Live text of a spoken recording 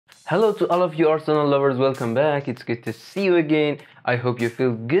Hello to all of you Arsenal lovers, welcome back. It's good to see you again. I hope you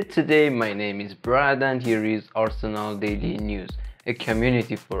feel good today. My name is Brad and here is Arsenal Daily News, a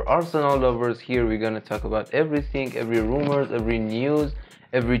community for Arsenal lovers. Here we're gonna talk about everything, every rumors, every news,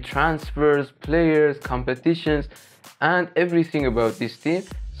 every transfers, players, competitions, and everything about this team.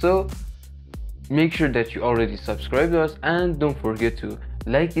 So make sure that you already subscribe to us and don't forget to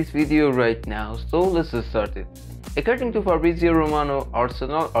like this video right now. So let's get started. According to Fabrizio Romano,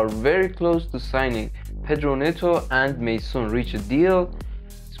 Arsenal are very close to signing PEDRO Neto and may soon reach a deal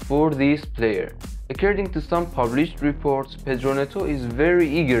for this player. According to some published reports, PEDRO Neto is very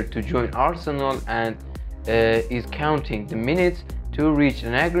eager to join Arsenal and is counting the minutes to reach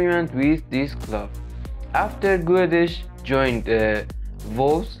an agreement with this club. After guyyysss joined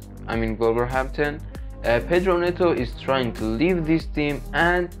Wolverhampton, PEDRO Neto is trying to leave this team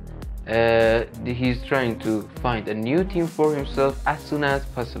and he's trying to find a new team for himself as soon as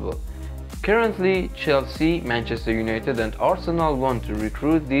possible. Currently, Chelsea, Manchester United and Arsenal want to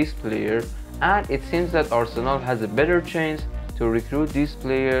recruit this player, and it seems that Arsenal has a better chance to recruit this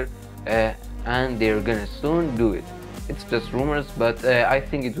player and they're gonna soon do it. It's just rumors, but I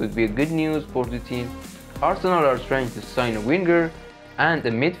think it would be a good news for the team. Arsenal are trying to sign a winger and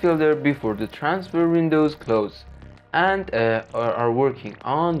a midfielder before the transfer windows close, and are working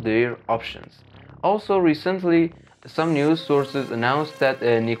on their options. Also recently, some news sources announced that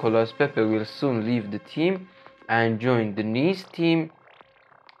Nicolas Pepe will soon leave the team and join the Nice team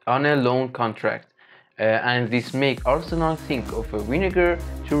on a loan contract, and this makes Arsenal think of a winger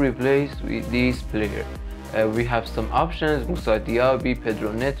to replace with this player. We have some options: Moussa Diaby,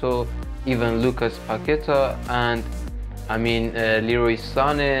 PEDRO Neto, even Lucas Paqueta, and Leroy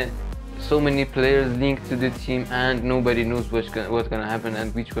Sané. So many players linked to the team and nobody knows what's gonna happen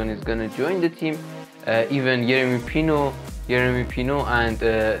and which one is gonna join the team. Even Yeremy Pino and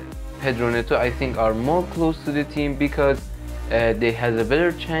PEDRO Neto, I think, are more close to the team because they has a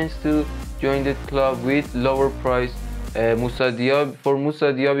better chance to join the club with lower price. Moussa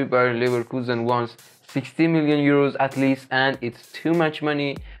Diaby, Bayer Leverkusen wants 60 million euros at least, and it's too much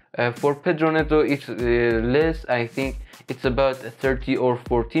money. For PEDRO Neto, it's less. I think it's about 30 or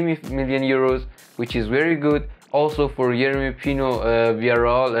 40 million euros, which is very good. Also for Yeremy Pino,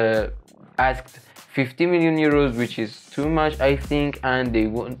 Villarreal asked 50 million euros, which is too much, I think, and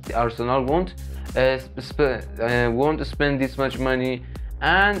Arsenal won't spend this much money.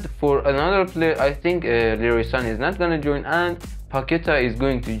 And for another player, I think Leroy Sané is not gonna join, and Paqueta is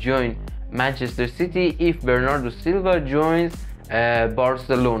going to join Manchester City if Bernardo Silva joins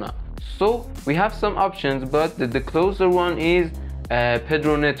Barcelona. So we have some options, but the closer one is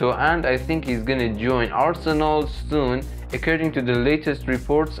PEDRO Neto, and I think he's gonna join Arsenal soon, according to the latest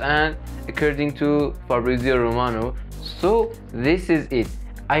reports and according to Fabrizio Romano. So this is it.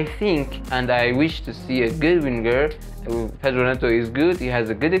 I think and I wish to see a good winger. PEDRO Neto is good. He has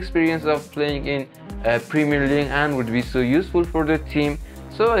a good experience of playing in Premier League and would be so useful for the team.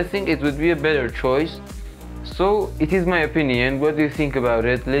 So I think it would be a better choice. So it is my opinion. What do you think about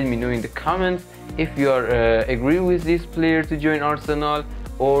it? Let me know in the comments if you are agree with this player to join Arsenal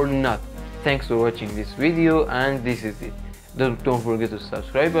or not. Thanks for watching this video, and this is it. Don't forget to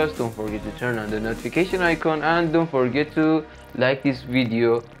subscribe us, don't forget to turn on the notification icon, and don't forget to like this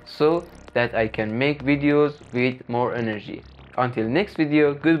video so that I can make videos with more energy. Until next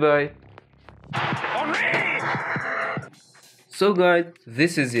video, goodbye. So guys,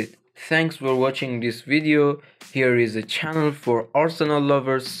 this is it. Thanks for watching this video. Here is a channel for Arsenal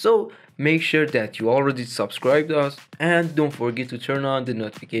lovers, so make sure that you already subscribed to us and don't forget to turn on the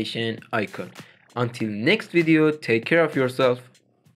notification icon. Until next video, take care of yourself.